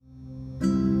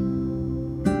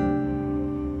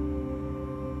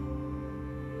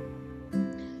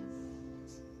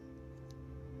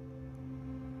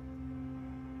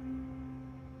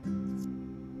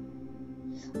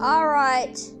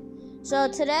Alright, so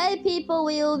today, people,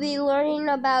 we will be learning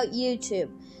about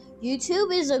YouTube.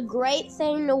 YouTube is a great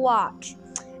thing to watch.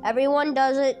 Everyone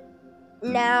does it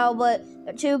now, but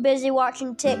they're too busy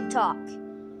watching TikTok.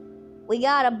 We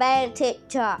gotta ban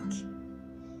TikTok.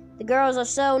 The girls are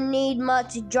so need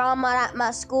much drama at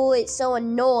my school, it's so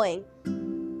annoying.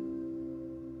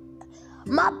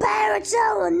 My parents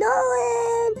so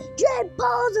annoying. Jake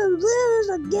Paul's and lose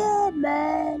again,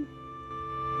 man.